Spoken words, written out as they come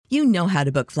You know how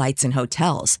to book flights and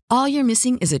hotels. All you're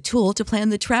missing is a tool to plan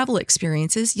the travel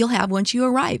experiences you'll have once you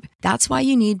arrive. That's why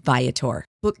you need Viator.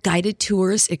 Book guided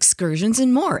tours, excursions,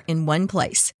 and more in one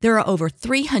place. There are over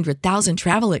 300,000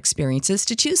 travel experiences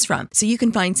to choose from, so you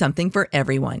can find something for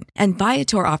everyone. And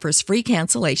Viator offers free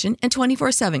cancellation and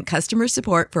 24/7 customer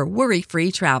support for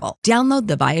worry-free travel. Download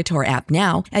the Viator app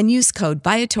now and use code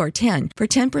Viator10 for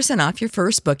 10% off your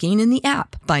first booking in the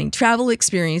app. Find travel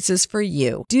experiences for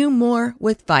you. Do more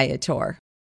with Viator.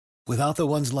 Without the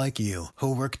ones like you,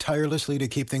 who work tirelessly to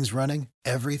keep things running,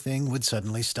 everything would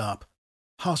suddenly stop.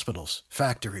 Hospitals,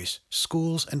 factories,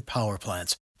 schools, and power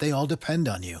plants, they all depend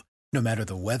on you. No matter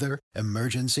the weather,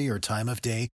 emergency, or time of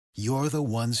day, you're the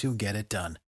ones who get it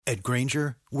done. At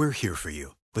Grainger, we're here for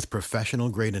you with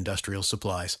professional-grade industrial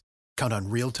supplies. Count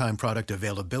on real-time product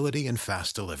availability and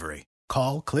fast delivery.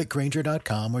 Call, click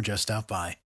Grainger.com, or just stop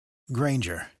by.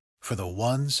 Grainger, for the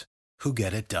ones who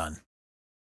get it done.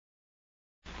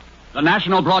 The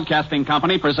National Broadcasting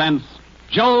Company presents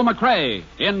Joe McCrea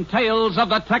in Tales of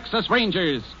the Texas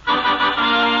Rangers.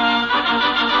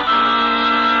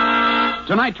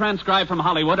 Tonight, transcribed from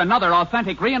Hollywood, another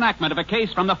authentic reenactment of a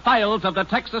case from the files of the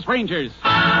Texas Rangers.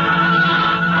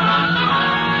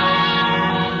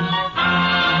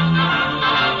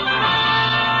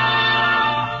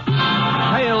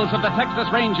 Tales of the Texas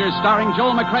Rangers, starring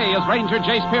Joel McCrea as Ranger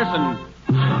Jace Pearson.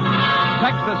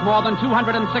 Texas, more than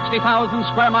 260,000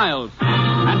 square miles.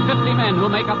 And 50 men who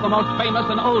make up the most famous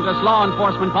and oldest law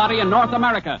enforcement body in North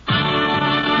America.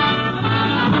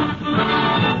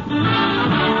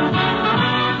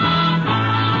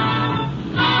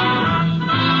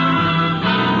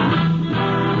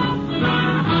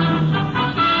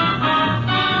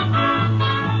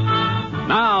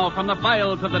 Now, from the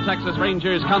files of the Texas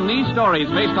Rangers come these stories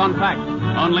based on fact.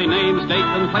 Only names, dates,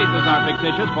 and places are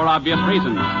fictitious for obvious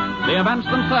reasons. The events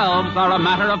themselves are a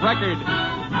matter of record.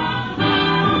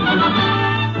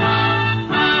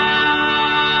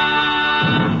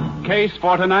 Case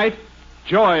for tonight,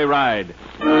 Joyride.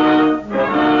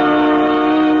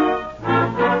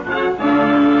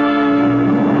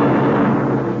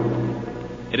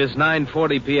 It is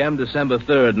 9:40 p.m., December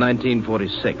 3rd,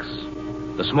 1946.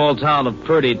 The small town of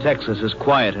Purdy, Texas is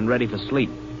quiet and ready for sleep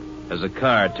as the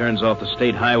car turns off the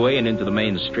state highway and into the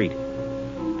main street.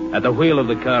 At the wheel of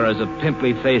the car is a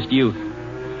pimply-faced youth.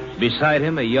 Beside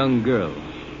him, a young girl.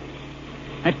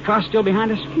 That car still behind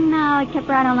us? No, it kept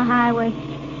right on the highway.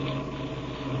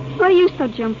 What are you so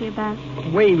jumpy about? The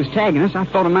way he was tagging us, I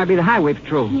thought it might be the highway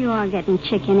patrol. You are getting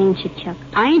chicken, ain't you, Chuck?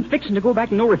 I ain't fixing to go back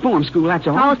to no reform school, that's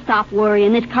all. Oh, stop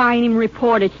worrying. This car ain't even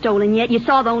reported stolen yet. You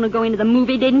saw the owner go into the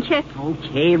movie, didn't you?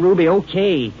 Okay, Ruby,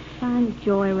 okay. Fine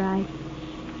joyride.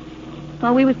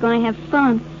 Thought we was going to have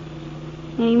fun.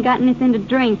 Ain't even got anything to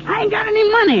drink. I ain't got any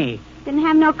money. Didn't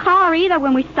have no car either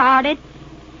when we started.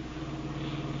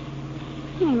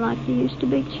 Ain't like you used to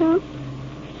be, Chuck.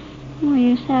 We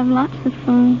used to have lots of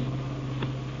fun.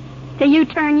 Till you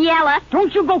turn yellow.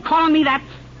 Don't you go calling me that.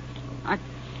 I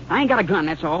ain't got a gun,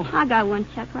 that's all. I got one,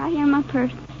 Chuck, right here in my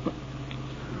purse.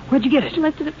 Where'd you get it? I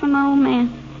lifted it from my old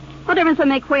man. What difference will it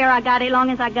make where I got it, long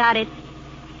as I got it?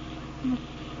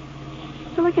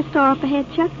 The liquor store up ahead,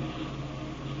 Chuck.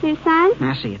 See the sign?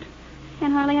 I see it.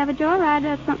 Can't hardly have a joyride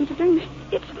without something to drink.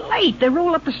 It's late. They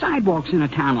roll up the sidewalks in a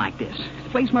town like this. The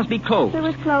place must be closed. If it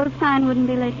was closed, sign wouldn't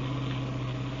be lit.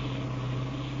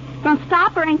 Gonna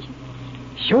stop or ain't you?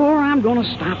 Sure, I'm gonna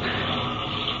stop.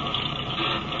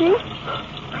 See?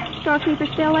 Storekeeper's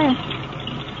still there.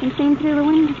 Can see him through the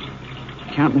window.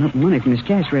 Counting up money from his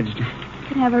cash register.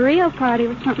 Could have a real party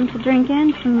with something to drink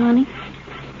and some money.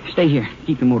 Stay here.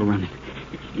 Keep the motor running.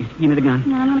 Give me the gun.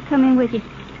 No, I'm gonna come in with you.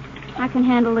 I can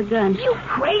handle the gun. You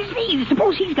crazy?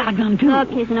 Suppose he's got a gun, too. Look,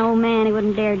 he's an old man. He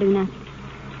wouldn't dare do nothing.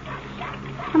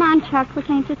 Come on, Chuck. We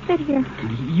can't just sit here.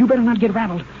 You better not get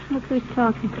rattled. Look who's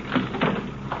talking.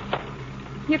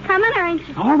 You're coming or ain't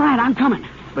you? All right, I'm coming.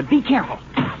 But be careful.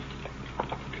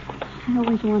 I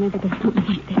always wanted to do something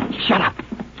like this. Shut up.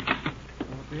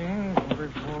 14, 44,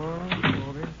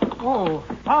 40. Oh,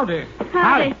 howdy.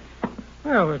 Howdy.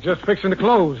 Well, we're just fixing to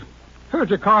close. Heard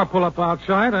your car pull up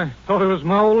outside. I thought it was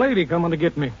my old lady coming to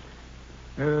get me.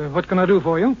 What can I do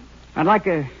for you? I'd like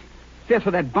a fifth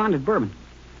of that bonded bourbon.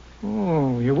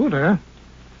 Oh, you would, huh?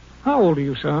 How old are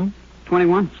you, son?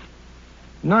 21.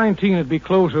 19 would be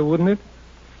closer, wouldn't it?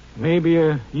 Maybe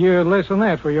a year less than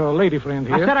that for your lady friend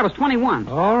here. I said I was 21.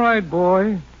 All right,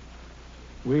 boy.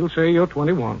 We'll say you're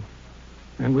 21.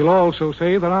 And we'll also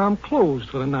say that I'm closed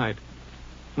for the night.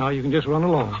 Now you can just run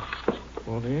along.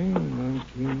 14,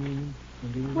 19,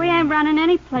 20. We ain't running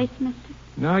any place, mister.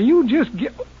 Now you just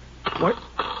get... What?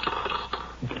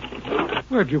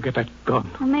 Where'd you get that gun?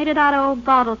 I made it out of old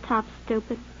bottle top,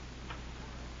 stupid.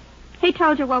 He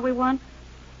told you what we want.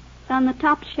 It's on the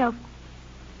top shelf.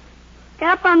 Get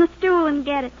up on the stool and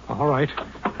get it. All right.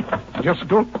 Just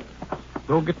don't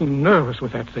get nervous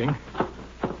with that thing.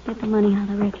 Get the money out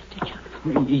of the register, Chuck.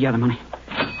 Yeah, the money.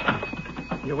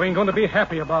 You ain't going to be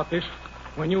happy about this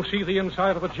when you see the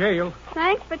inside of the jail.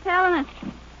 Thanks for telling us.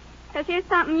 Because here's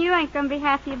something you ain't going to be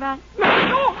happy about.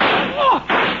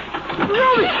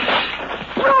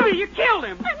 Ruby, you killed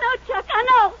him. I know, Chuck, I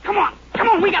know. Come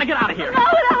on, we gotta get out of here. No,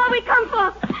 that's what we come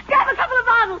for. Grab a couple of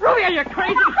bottles. Ruby, are you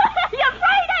crazy? You're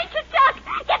afraid, ain't you, Chuck?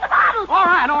 Get the bottles. All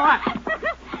right.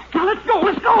 Now, let's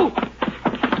go.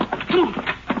 Come on.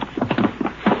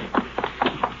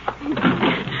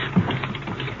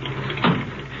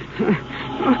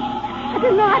 I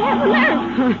didn't know I'd have the nerve.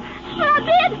 But I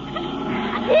did.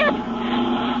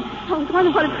 I was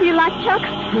wondering what it'd feel like, Chuck.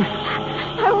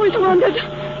 I always wondered.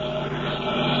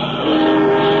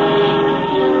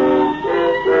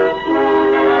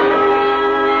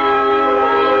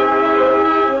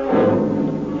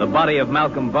 The body of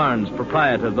Malcolm Barnes,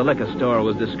 proprietor of the liquor store,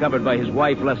 was discovered by his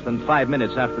wife less than 5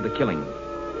 minutes after the killing.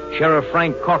 Sheriff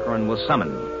Frank Corcoran was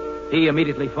summoned. He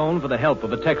immediately phoned for the help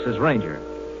of a Texas Ranger.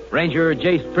 Ranger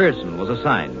Jace Pearson was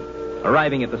assigned,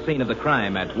 arriving at the scene of the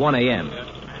crime at 1 a.m.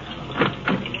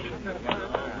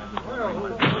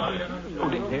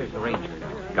 There's the Ranger.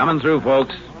 Coming through,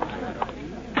 folks.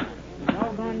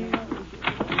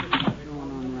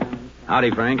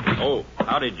 Howdy, Frank. Oh,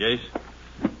 howdy, Jace.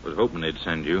 Was hoping they'd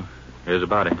send you. Here's a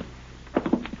body.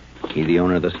 He the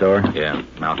owner of the store? Yeah,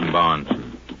 Malcolm Barnes.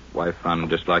 Wife found him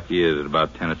just like he is at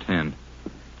about 10 or 10.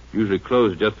 Usually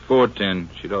closed just before 10.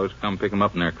 She'd always come pick him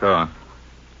up in their car.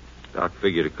 Doc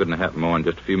figured it couldn't have happened more than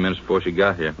just a few minutes before she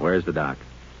got here. Where's the doc?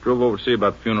 Drove over to see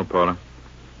about the funeral parlor.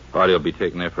 Body will be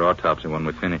taken there for autopsy when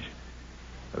we finish.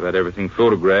 I've had everything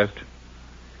photographed.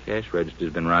 Cash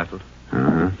register's been rifled.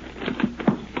 Uh-huh.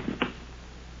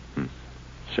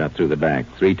 Shot through the back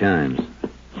 3 times.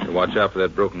 So watch out for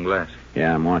that broken glass.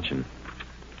 Yeah, I'm watching.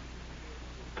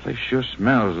 Place sure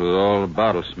smells with all the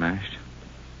bottles smashed.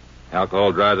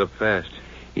 Alcohol dries up fast.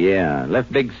 Yeah,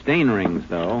 left big stain rings,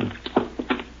 though.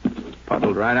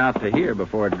 Puddled right out to here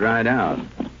before it dried out.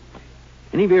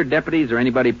 Any of your deputies or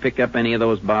anybody pick up any of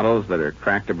those bottles that are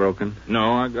cracked or broken?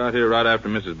 No, I got here right after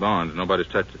Mrs. Barnes. Nobody's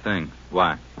touched a thing.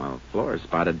 Why? Well, the floor is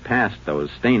spotted past those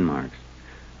stain marks.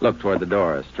 Look toward the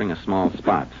door, a string of small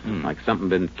spots. Like something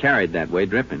been carried that way,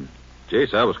 dripping.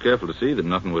 Jace, I was careful to see that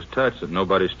nothing was touched, that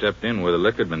nobody stepped in where the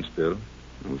liquor had been spilled.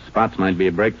 Well, spots might be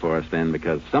a break for us then,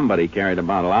 because somebody carried a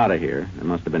bottle out of here. It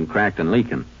must have been cracked and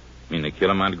leaking. You mean the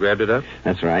killer might have grabbed it up?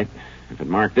 That's right. If it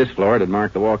marked this floor, it'd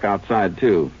mark the walk outside,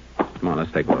 too. Come on,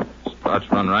 let's take a look. Spots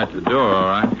run right to the door, all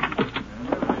right.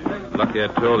 Lucky I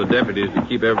told the deputies to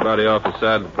keep everybody off the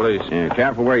side of the place. Yeah,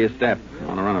 careful where you step. I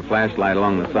want to run a flashlight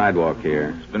along the sidewalk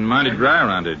here. It's been mighty dry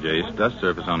around here, Jace. Dust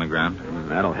surface on the ground.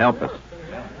 That'll help us.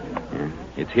 Yeah,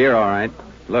 it's here, all right.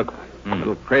 Look,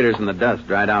 little craters in the dust,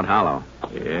 dried out hollow.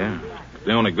 Yeah.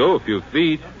 They only go a few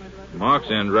feet.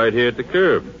 Marks end right here at the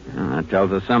curb. Well, that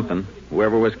tells us something.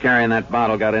 Whoever was carrying that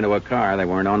bottle got into a car. They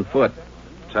weren't on foot.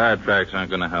 Tire tracks aren't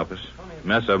going to help us.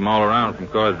 Mess of them all around from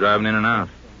cars driving in and out.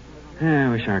 I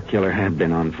wish our killer had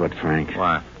been on foot, Frank.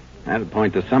 Why? That'd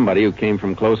point to somebody who came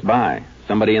from close by.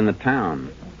 Somebody in the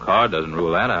town. Car doesn't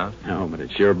rule that out. No, but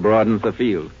it sure broadens the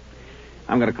field.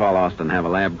 I'm going to call Austin and have a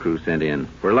lab crew sent in.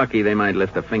 If we're lucky, they might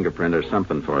lift a fingerprint or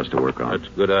something for us to work on.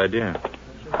 That's a good idea.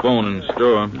 Phone in the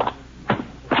store.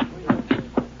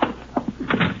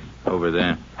 Over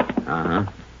there. Uh-huh.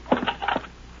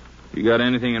 You got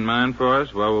anything in mind for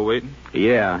us while we're waiting?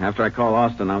 Yeah, after I call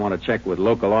Austin, I want to check with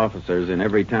local officers in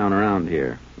every town around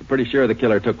here. I'm pretty sure the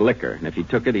killer took liquor, and if he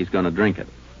took it, he's going to drink it.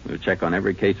 We'll check on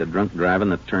every case of drunk driving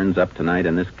that turns up tonight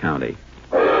in this county.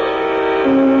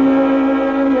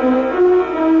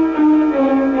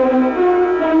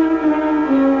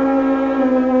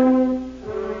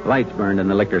 Lights burned in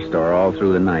the liquor store all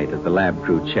through the night as the lab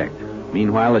crew checked.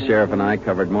 Meanwhile, the sheriff and I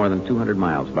covered more than 200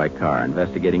 miles by car,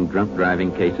 investigating drunk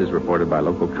driving cases reported by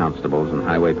local constables and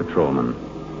highway patrolmen.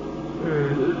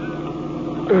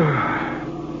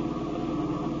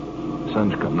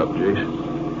 Sun's coming up, Jace.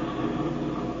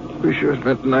 We sure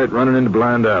spent the night running into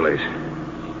blind alleys.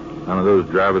 None of those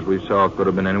drivers we saw could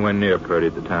have been anywhere near Purdy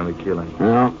at the time of the killing.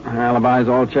 Well, alibi's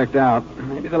all checked out.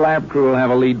 Maybe the lab crew will have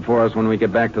a lead for us when we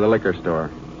get back to the liquor store.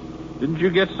 Didn't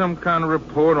you get some kind of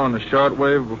report on the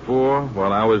shortwave before,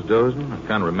 while I was dozing? I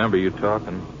kind of remember you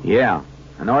talking. Yeah.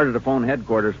 An order to phone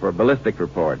headquarters for a ballistic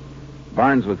report.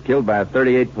 Barnes was killed by a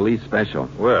 38 police special.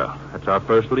 Well, that's our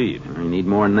first lead. We need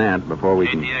more than that before we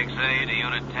can... KTXA to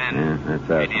Unit 10. Yeah, that's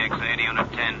us. KTXA to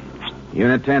Unit 10.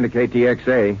 Unit 10 to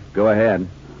KTXA. Go ahead.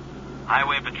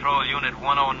 Highway Patrol Unit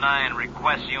 109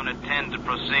 requests Unit 10 to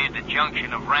proceed to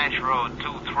junction of Ranch Road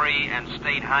 23 and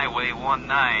State Highway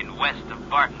 19 west of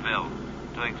Bartonville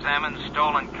to examine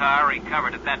stolen car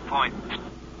recovered at that point.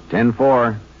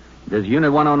 10-4. Does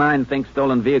Unit 109 think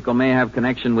stolen vehicle may have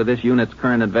connection with this unit's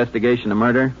current investigation of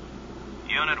murder?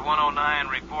 Unit 109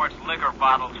 reports liquor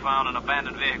bottles found in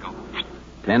abandoned vehicle.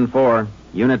 10-4.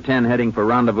 Unit 10 heading for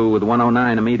rendezvous with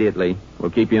 109 immediately.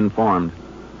 We'll keep you informed.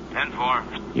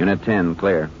 10-4. Unit 10,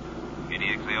 clear.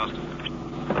 KTXA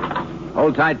Austin.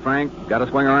 Hold tight, Frank. Got to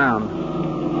swing around.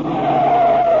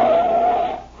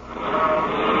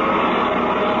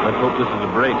 Let's hope this is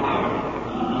a break.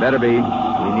 Better be. We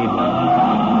need one.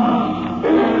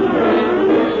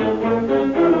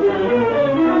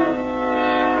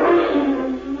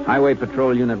 Highway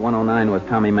Patrol Unit 109 was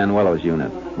Tommy Manuelo's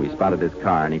unit. We spotted his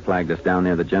car, and he flagged us down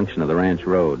near the junction of the Ranch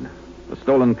Road. The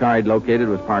stolen car he'd located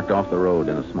was parked off the road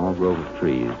in a small grove of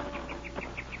trees.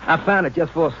 I found it just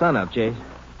before sunup, Chase.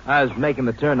 I was making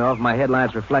the turnoff. My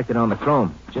headlights reflected on the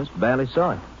chrome. Just barely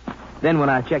saw it. Then when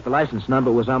I checked the license number,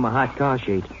 it was on my hot car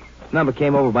sheet. Number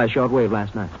came over by shortwave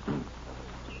last night.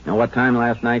 Now, what time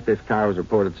last night this car was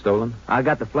reported stolen? I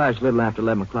got the flash a little after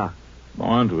 11 o'clock.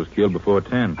 Barnes was killed before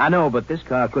 10. I know, but this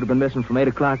car could have been missing from 8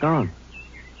 o'clock on.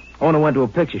 Owner went to a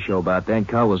picture show about that, and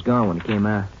car was gone when he came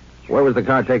out. Where was the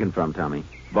car taken from, Tommy?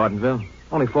 Bartonville.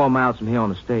 Only 4 miles from here on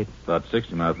the state. About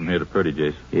 60 miles from here to Purdy,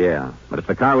 Jason. Yeah, but if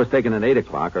the car was taken at 8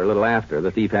 o'clock or a little after,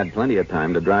 the thief had plenty of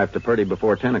time to drive to Purdy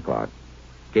before 10 o'clock.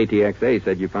 KTXA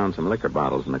said you found some liquor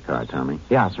bottles in the car, Tommy.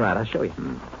 Yeah, that's right. I'll show you.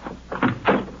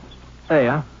 There you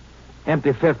are.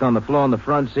 Empty fifth on the floor in the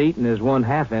front seat, and there's one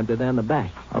half empty down the back.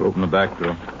 I'll open the back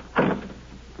door.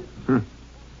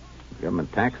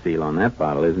 Government tax seal on that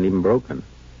bottle isn't even broken.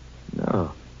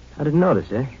 No. I didn't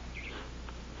notice, eh?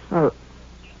 Oh,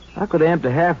 how could they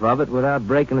empty half of it without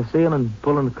breaking the seal and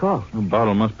pulling the cork? The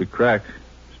bottle must be cracked.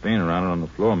 Stain around it on the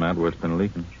floor mat where it's been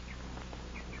leaking.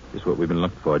 This is what we've been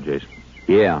looking for, Jason.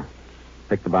 Yeah.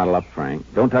 Pick the bottle up,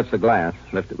 Frank. Don't touch the glass.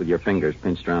 Lift it with your fingers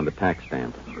pinched around the tax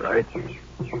stamp. Right.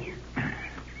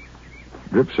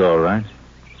 Drip's all right.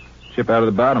 Chip out of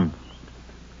the bottom.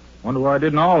 Wonder why it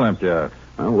didn't all empty out.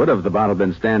 Well, would have if the bottle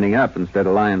been standing up instead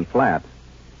of lying flat.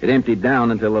 It emptied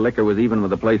down until the liquor was even with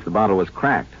the place the bottle was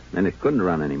cracked. Then it couldn't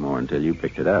run anymore until you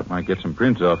picked it up. Might get some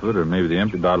prints off of it, or maybe the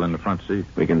empty bottle in the front seat.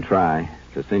 We can try.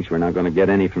 It's a cinch we're not going to get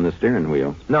any from the steering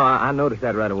wheel. No, I noticed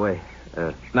that right away.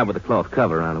 Not with the cloth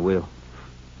cover around the wheel.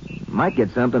 Might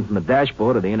get something from the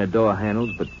dashboard or the inner door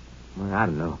handles, but well, I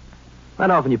don't know.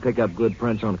 Not often you pick up good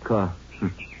prints on a car.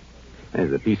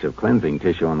 There's a piece of cleansing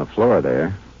tissue on the floor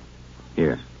there.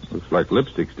 Here. Looks like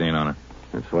lipstick stain on it.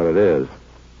 That's what it is.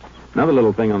 Another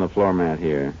little thing on the floor mat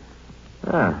here.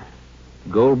 Ah,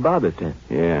 gold bobby pin.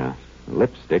 Yeah. The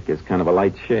lipstick is kind of a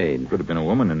light shade. Could have been a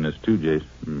woman in this, too,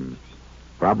 Jason.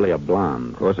 Probably a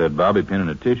blonde. Of course, that bobby pin and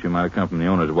the tissue might have come from the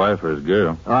owner's wife or his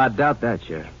girl. Oh, I doubt that,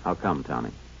 Sheriff. How come,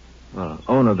 Tommy? Well,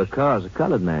 owner of the car is a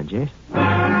colored man, Jason.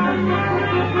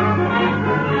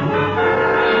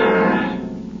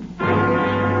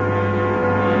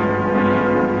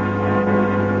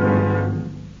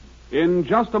 In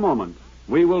just a moment,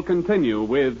 we will continue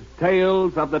with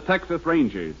Tales of the Texas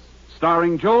Rangers,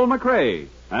 starring Joel McRae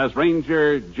as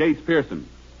Ranger Jace Pearson.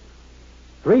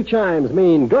 3 chimes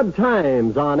mean good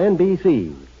times on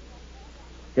NBC.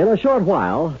 In a short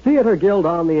while, Theater Guild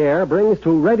on the Air brings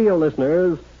to radio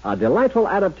listeners a delightful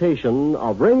adaptation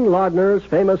of Ring Lardner's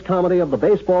famous comedy of the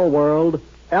baseball world,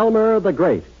 Elmer the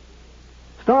Great.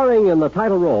 Starring in the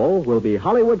title role will be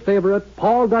Hollywood favorite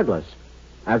Paul Douglas,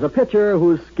 as a pitcher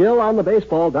whose skill on the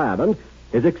baseball diamond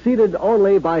is exceeded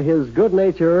only by his good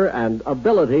nature and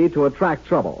ability to attract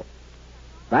trouble.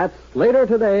 That's later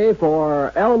today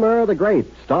for Elmer the Great,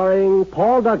 starring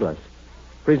Paul Douglas,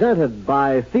 presented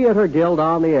by Theater Guild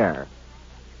on the Air.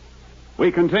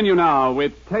 We continue now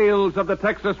with Tales of the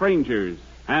Texas Rangers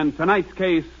and tonight's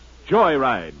case,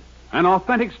 Joyride, an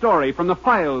authentic story from the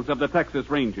files of the Texas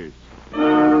Rangers.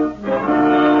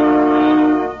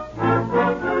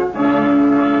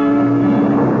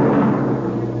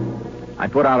 I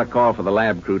put out a call for the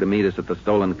lab crew to meet us at the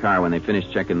stolen car when they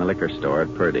finished checking the liquor store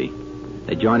at Purdy.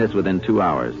 They joined us within 2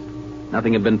 hours.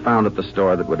 Nothing had been found at the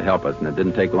store that would help us, and it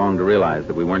didn't take long to realize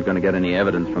that we weren't going to get any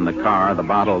evidence from the car or the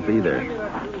bottles either.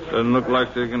 Doesn't look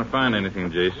like they're going to find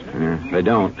anything, Jason. They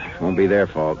don't. Won't be their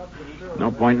fault.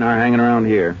 No point in our hanging around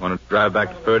here. Want to drive back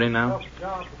to Purdy now?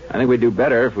 I think we'd do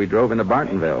better if we drove into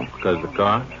Bartonville. Because of the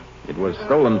car? It was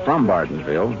stolen from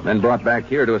Bartonville, then brought back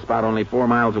here to a spot only 4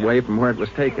 miles away from where it was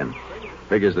taken.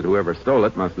 Figures that whoever stole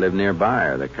it must live nearby,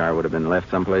 or the car would have been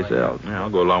left someplace else. Yeah, I'll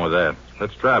go along with that.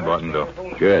 Let's try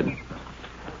Bartonville. Good.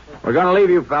 We're going to leave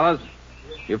you, fellas.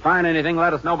 If you find anything,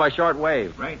 let us know by short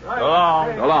wave. Right. Go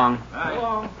long. Go long.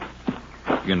 Right.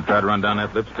 You going to try to run down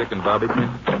that lipstick and bobby pin?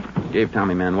 Gave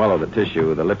Tommy Manuelo the tissue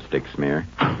with the lipstick smear.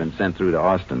 It's been sent through to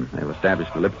Austin. They'll establish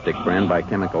the lipstick brand by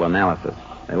chemical analysis.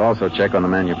 They'll also check on the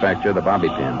manufacturer of the bobby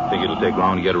pin. Think it'll take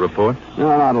long to get a report? No,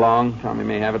 not long. Tommy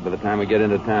may have it by the time we get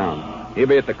into town. He'll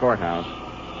be at the courthouse.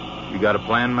 You got a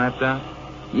plan mapped out?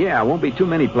 Yeah, won't be too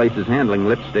many places handling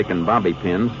lipstick and bobby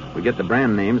pins. We get the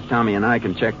brand names, Tommy and I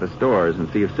can check the stores and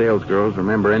see if salesgirls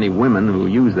remember any women who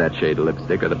use that shade of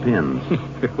lipstick or the pins.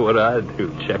 What'd I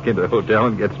do? Check into the hotel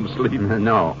and get some sleep?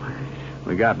 No.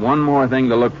 We got one more thing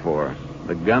to look for.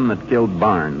 The gun that killed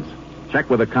Barnes. Check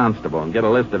with a constable and get a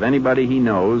list of anybody he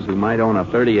knows who might own a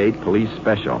 .38 police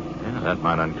special. Yeah, that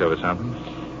might uncover something.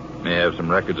 May have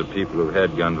some records of people who've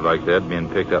had guns like that being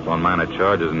picked up on minor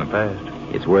charges in the past.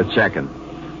 It's worth checking.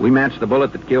 We match the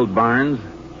bullet that killed Barnes,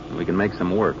 and we can make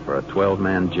some work for a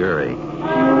 12-man jury.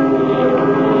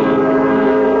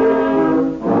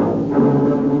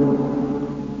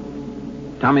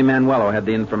 Tommy Manuelo had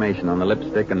the information on the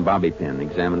lipstick and bobby pin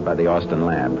examined by the Austin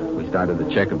lab. We started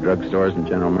the check of drugstores and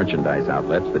general merchandise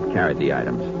outlets that carried the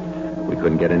items. We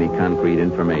couldn't get any concrete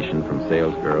information from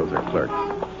salesgirls or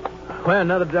clerks. Well,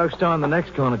 another drugstore on the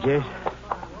next corner, Jace.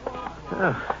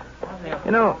 Oh.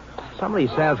 You know, some of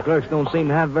these sales clerks don't seem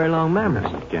to have very long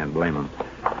memories. You can't blame them.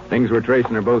 Things we're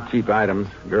tracing are both cheap items.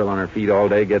 Girl on her feet all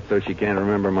day gets so she can't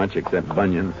remember much except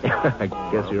bunions. I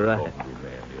guess you're right.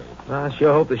 Well, I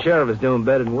sure hope the sheriff is doing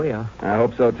better than we are. I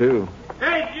hope so, too.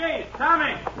 Hey, Jay,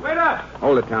 Tommy, wait up.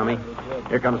 Hold it, Tommy.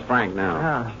 Here comes Frank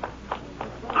now.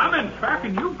 I've been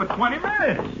tracking you for 20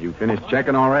 minutes. You finished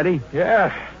checking already?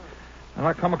 Yeah. And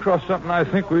I come across something I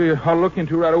think we ought to look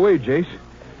into right away, Jace.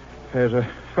 There's a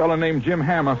fellow named Jim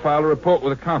Hammer filed a report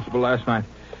with a constable last night,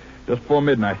 just before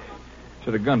midnight.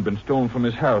 Said a gun been stolen from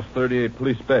his house, 38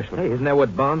 police special. Hey, isn't that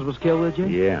what Barnes was killed with, Jim?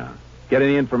 Yeah. Get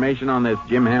any information on this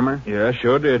Jim Hammer? Yeah,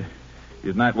 sure did. He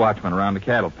was night watchman around the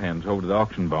cattle pens over to the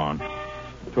auction barn.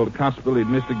 Told the constable he'd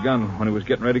missed a gun when he was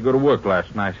getting ready to go to work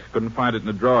last night. Couldn't find it in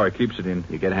the drawer he keeps it in.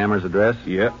 You get Hammer's address?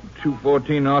 Yep,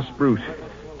 214 North Spruce.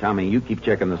 Tommy, you keep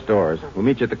checking the stores. We'll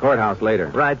meet you at the courthouse later.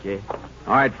 Right, Jay.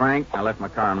 All right, Frank. I left my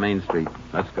car on Main Street.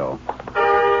 Let's go.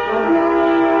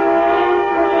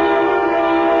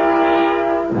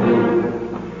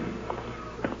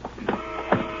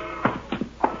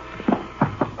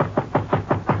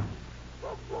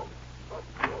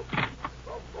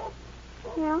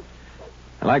 Yeah?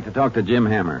 I'd like to talk to Jim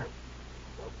Hammer.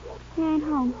 He ain't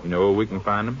home. You know where we can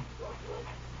find him?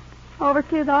 Over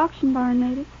to the auction barn,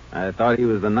 maybe. I thought he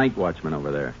was the night watchman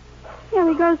over there. Yeah,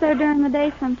 he goes there during the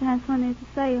day sometimes when there's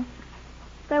a sale.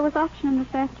 There was auctioning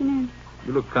this afternoon.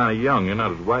 You look kind of young. You're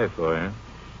not his wife, are you?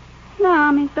 No,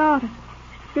 I'm his daughter,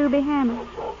 Ruby Hammer.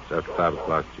 It's after 5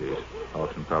 o'clock, Jace.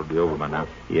 Auction probably over by now.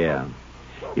 Yeah.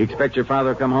 You expect your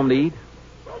father to come home to eat?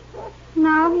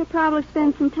 No, he'll probably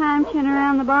spend some time chewing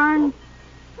around the barn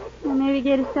and maybe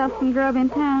get himself some grub in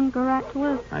town and go right to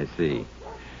work. I see.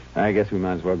 I guess we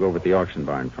might as well go over to the auction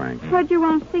barn, Frank. What'd you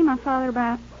want to see my father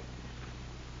about?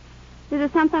 Is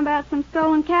it something about some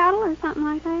stolen cattle or something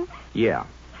like that? Yeah,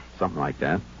 something like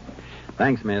that.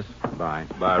 Thanks, miss. Bye.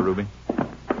 Bye, Ruby.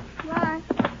 Bye.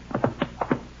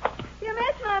 If you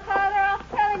miss my father, I'll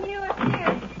tell him you were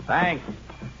here. Thanks.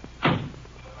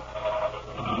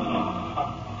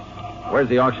 Where's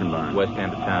the auction barn? West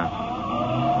end of town.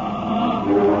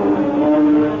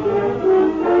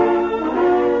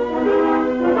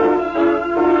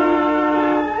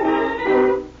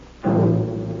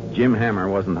 Jim Hammer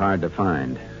wasn't hard to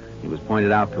find. He was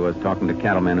pointed out to us talking to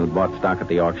cattlemen who'd bought stock at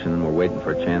the auction and were waiting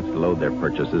for a chance to load their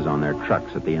purchases on their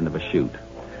trucks at the end of a chute.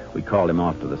 We called him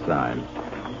off to the side.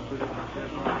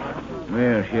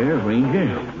 Well, Sheriff,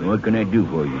 Ranger, what can I do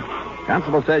for you?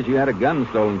 Constable says you had a gun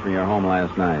stolen from your home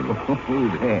last night.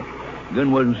 Oh, that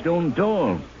gun wasn't stolen at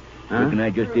all. Huh? Reckon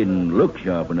I just didn't look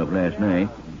sharp enough last night.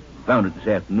 Found it this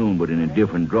afternoon, but in a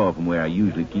different drawer from where I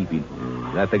usually keep it.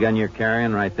 Is that the gun you're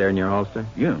carrying right there in your holster?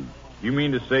 Yeah. You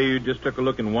mean to say you just took a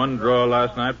look in one drawer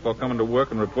last night before coming to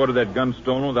work and reported that gun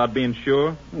stolen without being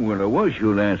sure? Well, I was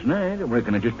sure last night. I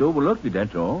reckon I just overlooked it,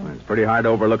 that's all. It's pretty hard to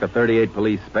overlook a 38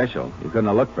 police special. You couldn't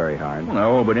have looked very hard. Well, I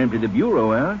all but emptied the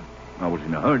bureau out. I was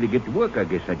in a hurry to get to work. I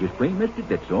guess I just plain missed it,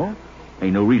 that's all.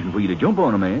 Ain't no reason for you to jump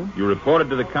on a man. You reported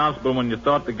to the constable when you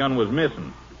thought the gun was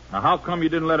missing. Now, how come you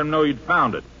didn't let him know you'd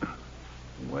found it?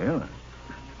 Well, I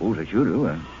suppose I should have.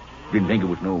 I didn't think it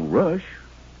was no rush.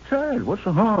 Besides, what's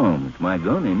the harm? It's my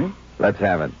gun, ain't it? Let's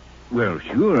have it. Well,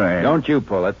 sure, I... Don't you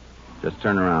pull it. Just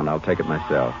turn around. I'll take it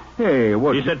myself. Hey,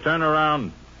 what... He said turn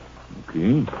around.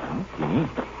 Okay.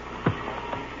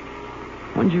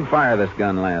 When did you fire this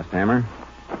gun last, Hammer?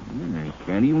 I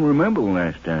can't even remember the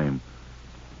last time.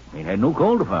 Ain't had no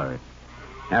call to fire it.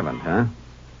 Haven't, huh?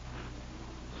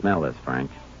 Smell this,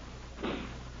 Frank.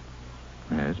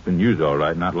 Yeah, it's been used all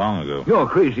right not long ago. You're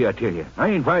crazy, I tell you. I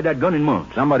ain't fired that gun in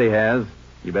months. Somebody has.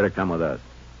 You better come with us.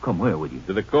 Come where with you?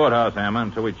 To the courthouse, Hammer,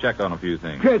 until we check on a few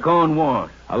things. Check on what?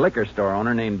 A liquor store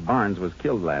owner named Barnes was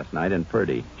killed last night in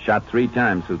Purdy. Shot 3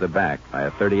 times through the back by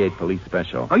a 38 police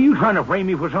special. Are you trying to frame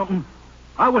me for something?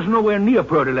 I was nowhere near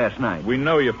Purdy last night. We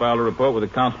know you filed a report with the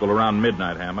constable around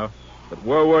midnight, Hammer. But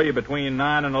where were you between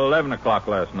 9 and 11 o'clock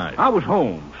last night? I was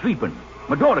home, sleeping.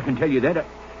 My daughter can tell you that.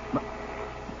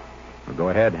 Well, go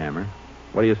ahead, Hammer.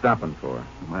 What are you stopping for?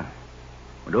 My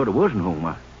daughter wasn't home.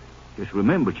 I just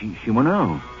remembered she went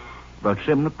out. About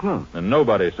 7 o'clock. And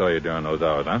nobody saw you during those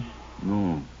hours, huh?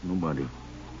 No, nobody.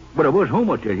 But I was home,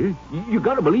 I tell you. You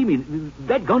gotta believe me.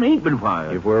 That gun ain't been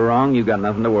fired. If we're wrong, you got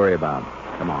nothing to worry about.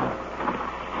 Come on.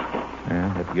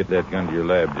 Yeah, have to get that gun to your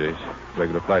lab, Jace.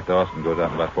 Regular flight to Austin goes out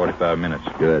in about 45 minutes.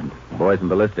 Good. Boys in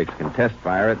ballistics can test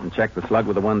fire it and check the slug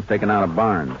with the ones taken out of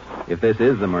Barnes. If this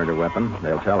is the murder weapon,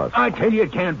 they'll tell us. I tell you,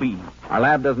 it can't be. Our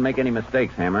lab doesn't make any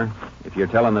mistakes, Hammer. If you're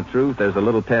telling the truth, there's a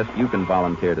little test you can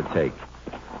volunteer to take.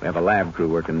 We have a lab crew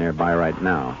working nearby right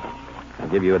now. I'll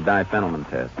give you a diphenylman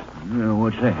test.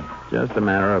 What's that? Just a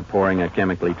matter of pouring a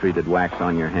chemically treated wax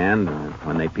on your hand.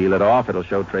 When they peel it off, it'll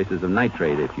show traces of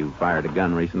nitrate if you fired a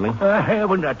gun recently. I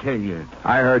haven't, I tell you.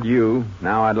 I heard you.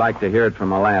 Now I'd like to hear it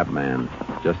from a lab man,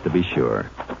 just to be sure.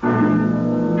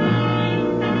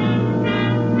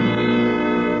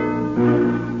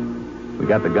 We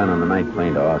got the gun on the night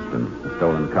plane to Austin. The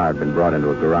stolen car had been brought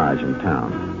into a garage in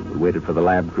town. We waited for the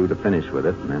lab crew to finish with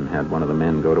it and then had one of the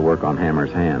men go to work on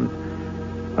Hammer's hands.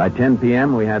 By 10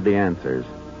 p.m., we had the answers.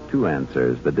 2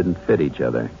 answers that didn't fit each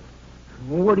other.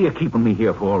 What are you keeping me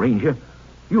here for, Ranger?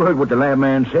 You heard what the lab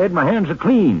man said. My hands are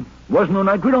clean. Wasn't no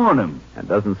nitrate on them. That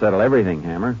doesn't settle everything,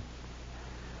 Hammer.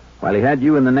 While he had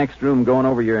you in the next room going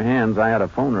over your hands, I had a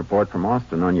phone report from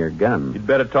Austin on your gun. You'd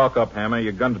better talk up, Hammer.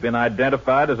 Your gun's been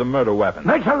identified as a murder weapon.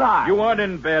 That's a lie. You weren't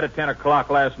in bed at 10 o'clock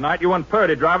last night. You were in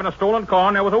Purdy driving a stolen car,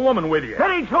 and there was a woman with you. That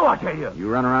ain't so, I tell you. You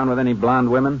run around with any blonde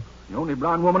women? The only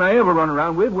blonde woman I ever run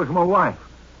around with was my wife.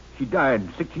 She died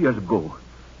 6 years ago.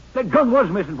 That gun was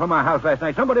missing from my house last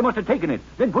night. Somebody must have taken it,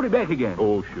 then put it back again.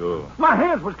 Oh, sure. My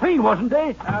hands was clean, wasn't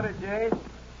they? Howdy, Jace.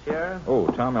 Sheriff? Oh,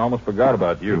 Tommy, I almost forgot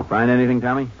about you. Find anything,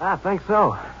 Tommy? I think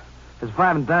so. This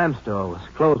 5 and dime store was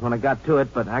closed when I got to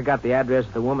it, but I got the address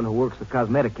of the woman who works the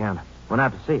cosmetic counter. Went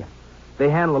out to see her. They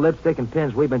handle the lipstick and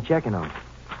pins we've been checking on.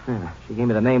 She gave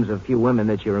me the names of a few women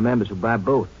that she remembers who buy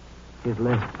both. Here's the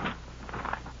list.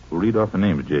 We'll read off the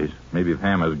names, Jace. Maybe if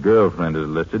Hammer's girlfriend is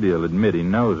listed, he'll admit he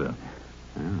knows her.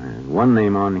 Well, there's one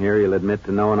name on here you'll admit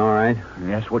to knowing all right.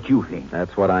 That's what you think.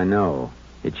 That's what I know.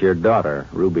 It's your daughter,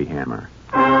 Ruby Hammer.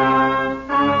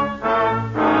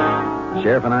 The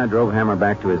sheriff and I drove Hammer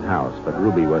back to his house, but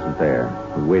Ruby wasn't there.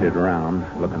 We waited around,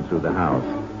 looking through the house.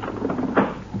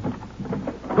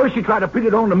 First you tried to pin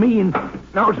it on to me, and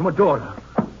now it's my daughter.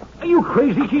 Are you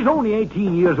crazy? She's only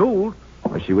 18 years old.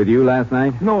 Was she with you last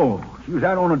night? No, she was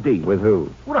out on a date. With who?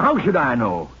 Well, how should I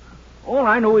know? All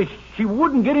I know is she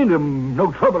wouldn't get into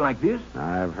no trouble like this.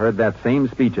 I've heard that same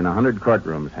speech in 100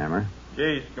 courtrooms, Hammer.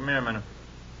 Jace, come here a minute.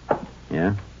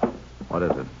 Yeah? What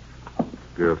is it?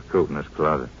 Girl's coat in this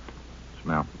closet.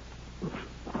 Smell.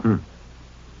 You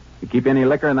keep any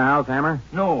liquor in the house, Hammer?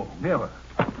 No, never.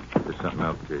 There's something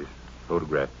else, Jace.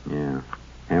 Photograph. Yeah.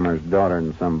 Hammer's daughter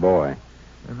and some boy.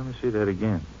 Let me see that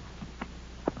again.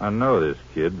 I know this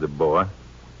kid, the boy.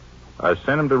 I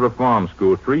sent him to reform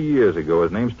school 3 years ago.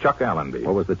 His name's Chuck Allenby.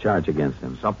 What was the charge against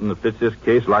him? Something that fits this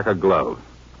case like a glove.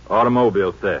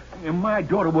 Automobile theft. And my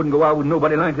daughter wouldn't go out with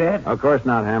nobody like that. Of course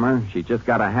not, Hammer. She just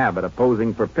got a habit of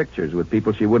posing for pictures with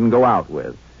people she wouldn't go out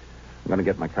with. I'm going to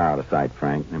get my car out of sight,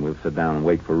 Frank, and we'll sit down and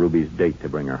wait for Ruby's date to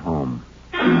bring her home.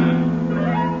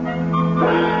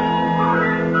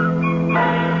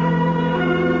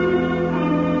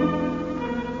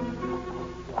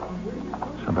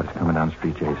 Somebody's coming down the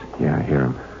street, Jace. Yeah, I hear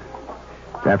him.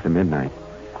 It's after midnight.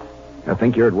 I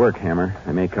think you're at work, Hammer.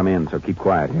 They may come in, so keep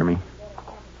quiet. Hear me?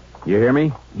 You hear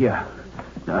me? Yeah.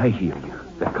 I hear you.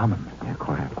 They're coming. Yeah,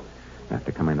 quiet. They have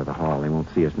to come into the hall. They won't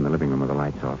see us in the living room with the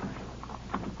lights off.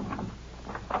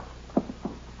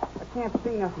 I can't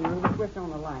see nothing. Ruby. Switch on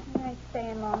the light. I ain't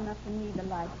staying long enough to need the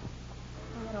light.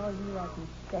 That's all you I can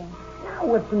stand. Now,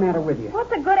 what's the matter with you? What's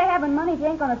the good of having money if you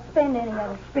ain't going to spend any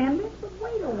of it? Spend it? But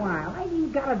wait a while. I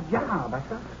ain't got a job. I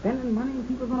start spending money and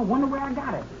people are going to wonder where I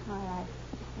got it. All right.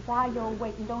 While you're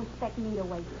waiting, don't expect me to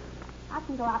wait. I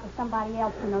can go out with somebody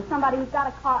else, you know, somebody who's got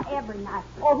a car every night,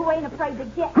 or who ain't afraid to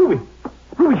get Ruby!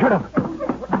 Ruby, shut up.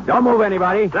 Don't move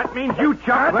anybody. That means you,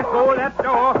 Chuck. Let go of that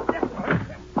door.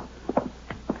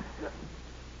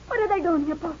 What are they doing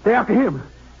here, Buster? Stay after him.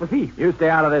 The thief. You stay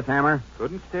out of this, Hammer.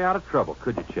 Couldn't stay out of trouble,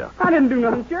 could you, Chuck? I didn't do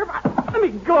nothing, Sheriff. Let me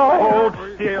go. Hold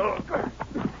still.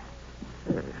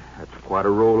 That's quite a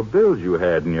roll of bills you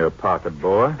had in your pocket,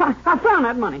 boy. I found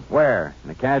that money. Where? In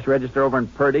the cash register over in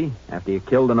Purdy after you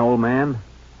killed an old man?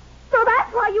 So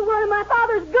that's why you wanted my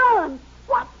father's gun.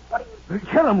 What are you...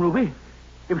 Tell him, Ruby.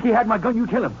 If he had my gun, you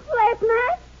tell him. Last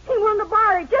night, he wanted to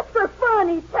borrow it just for fun,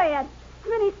 he said.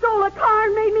 And then he stole a car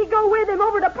and made me go with him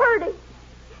over to Purdy.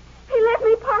 He left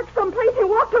me parked someplace and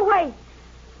walked away.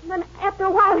 And then after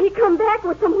a while, he come back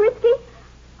with some whiskey.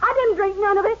 I didn't drink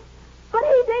none of it, but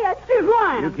he did. He's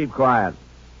lying. You keep quiet.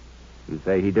 You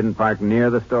say he didn't park near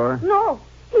the store? No,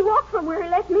 he walked from where he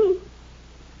left me.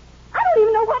 I don't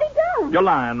even know what he done. You're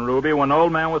lying, Ruby. When the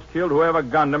old man was killed, whoever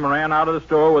gunned him ran out of the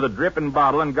store with a dripping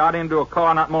bottle and got into a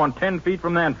car not more than 10 feet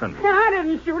from the entrance. I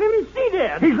didn't shoot him. She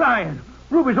did. He's lying.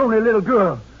 Ruby's only a little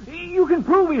girl. You can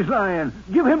prove he's lying.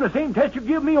 Give him the same test you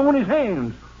give me on his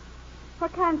hands.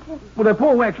 What kind of test? Well, they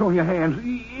pour wax on your hands.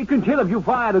 You can tell if you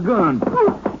fired a gun.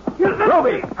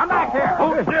 Ruby, come back here.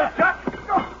 Hold still, Chuck.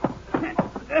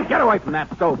 Get away from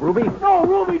that stove, Ruby. No,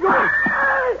 Ruby, don't.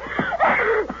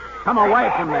 Come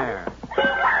away from there.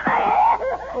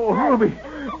 Oh, Ruby.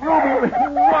 Ruby,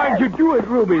 why'd you do it,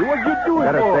 Ruby? What'd you do it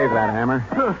Better for? save that, Hammer.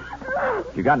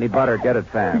 If you got any butter, get it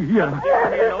fast. Yeah.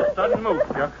 No sudden move,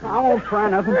 Chuck. I won't try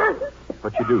nothing.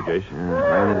 What you do, Jason?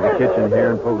 Ran into the kitchen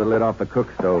here and pulled the lid off the cook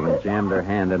stove and jammed her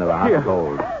hand into the hot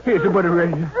coals. Here's the butter,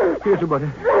 Ray. Here's the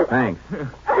butter. Thanks.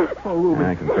 Oh, Ruby.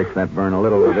 I can fix that burn a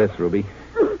little with this, Ruby.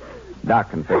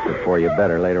 Doc can fix it for you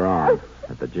better later on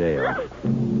at the jail.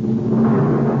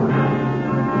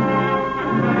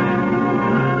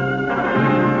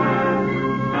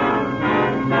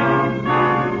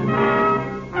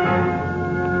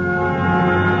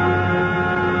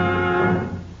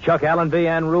 Chuck Allenby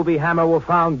and Ruby Hammer were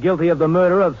found guilty of the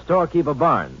murder of storekeeper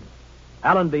Barnes.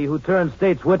 Allenby, who turned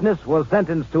state's witness, was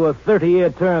sentenced to a 30-year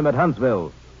term at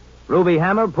Huntsville. Ruby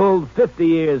Hammer pulled 50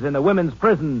 years in the women's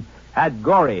prison at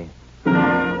Goree.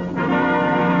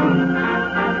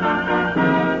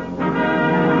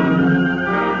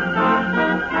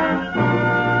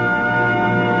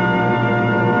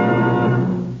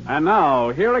 And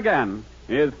now, here again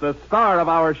is the star of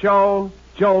our show,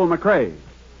 Joel McCrea.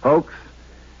 Folks,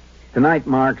 tonight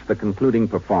marks the concluding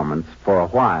performance, for a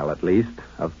while at least,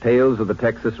 of Tales of the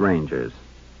Texas Rangers.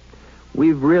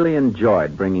 We've really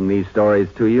enjoyed bringing these stories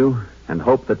to you and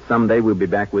hope that someday we'll be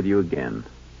back with you again.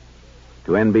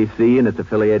 To NBC and its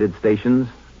affiliated stations,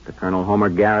 to Colonel Homer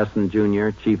Garrison, Jr.,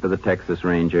 Chief of the Texas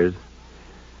Rangers,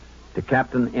 to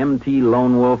Captain M.T.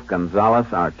 Lone Wolf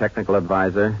Gonzalez, our technical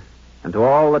advisor, and to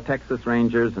all the Texas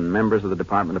Rangers and members of the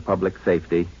Department of Public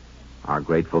Safety, our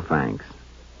grateful thanks.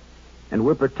 And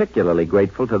we're particularly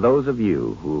grateful to those of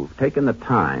you who've taken the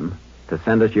time to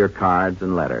send us your cards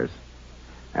and letters.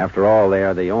 After all, they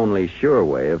are the only sure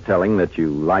way of telling that you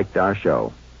liked our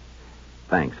show.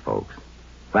 Thanks, folks.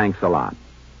 Thanks a lot.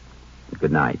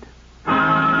 Good night.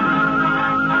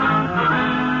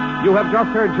 You have just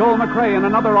heard Joel McCrea in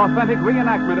another authentic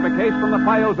reenactment of a case from the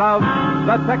files of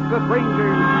the Texas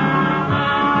Rangers.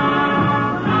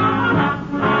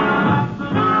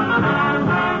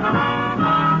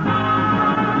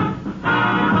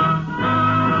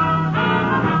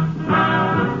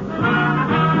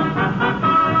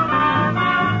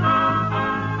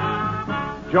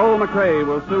 Joel McCrea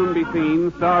will soon be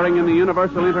seen starring in the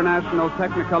Universal International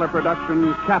Technicolor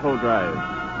production Cattle Drive.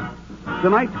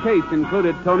 Tonight's case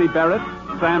included Tony Barrett,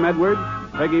 Sam Edwards,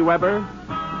 Peggy Weber,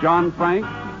 John Frank,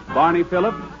 Barney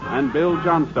Phillips, and Bill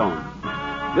Johnstone.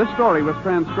 This story was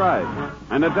transcribed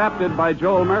and adapted by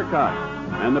Joel Murcott,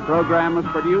 and the program was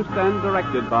produced and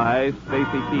directed by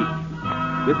Stacy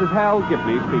Keach. This is Hal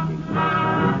Gibney speaking.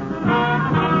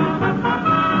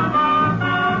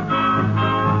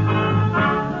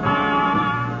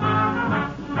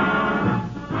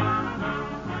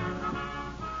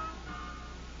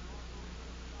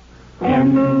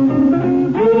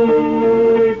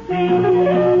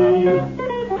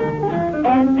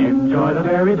 Enjoy the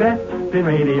very best in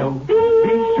radio. Be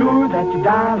sure that you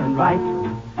dial and write.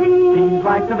 Seems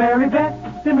like the very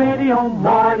best in radio.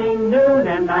 Morning, noon,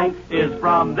 and night is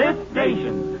from this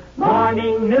station.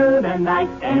 Morning, noon, and night,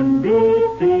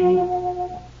 NBC.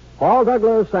 Paul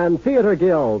Douglas and Theater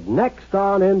Guild, next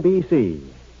on NBC.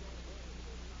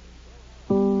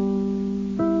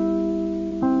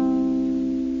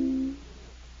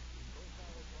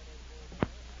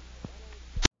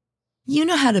 You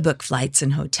know how to book flights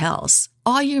and hotels.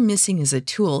 All you're missing is a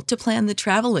tool to plan the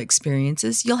travel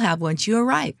experiences you'll have once you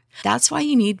arrive. That's why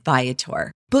you need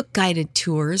Viator. Book guided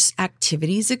tours,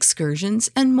 activities, excursions,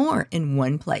 and more in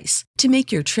one place to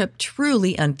make your trip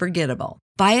truly unforgettable.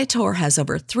 Viator has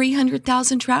over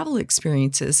 300,000 travel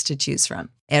experiences to choose from.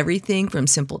 Everything from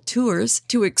simple tours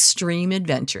to extreme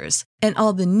adventures and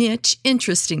all the niche,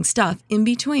 interesting stuff in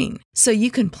between. So you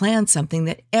can plan something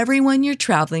that everyone you're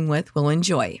traveling with will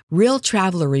enjoy. Real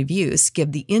traveler reviews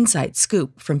give the inside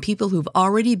scoop from people who've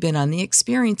already been on the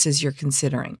experiences you're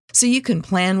considering. So you can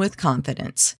plan with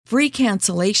confidence. Free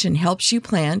cancellation helps you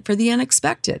plan for the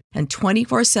unexpected. And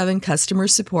 24/7 customer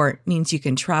support means you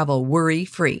can travel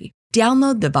worry-free.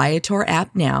 Download the Viator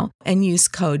app now and use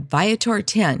code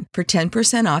Viator10 for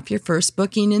 10% off your first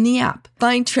booking in the app.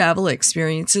 Find travel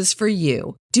experiences for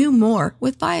you. Do more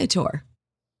with Viator.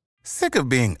 Sick of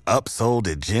being upsold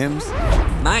at gyms?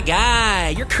 My guy,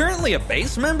 you're currently a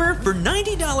base member. For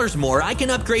 $90 more, I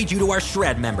can upgrade you to our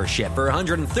Shred membership. For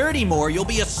 $130 more, you'll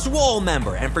be a Swole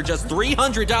member. And for just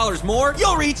 $300 more,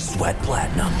 you'll reach Sweat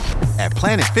Platinum. At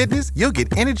Planet Fitness, you'll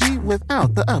get energy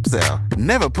without the upsell.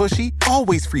 Never pushy,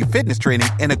 always free fitness training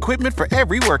and equipment for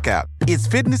every workout. It's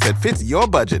fitness that fits your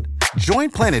budget. Join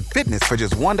Planet Fitness for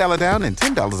just $1 down and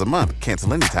 $10 a month.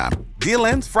 Cancel anytime. Deal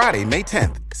ends Friday, May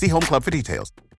 10th. See Home Club for details.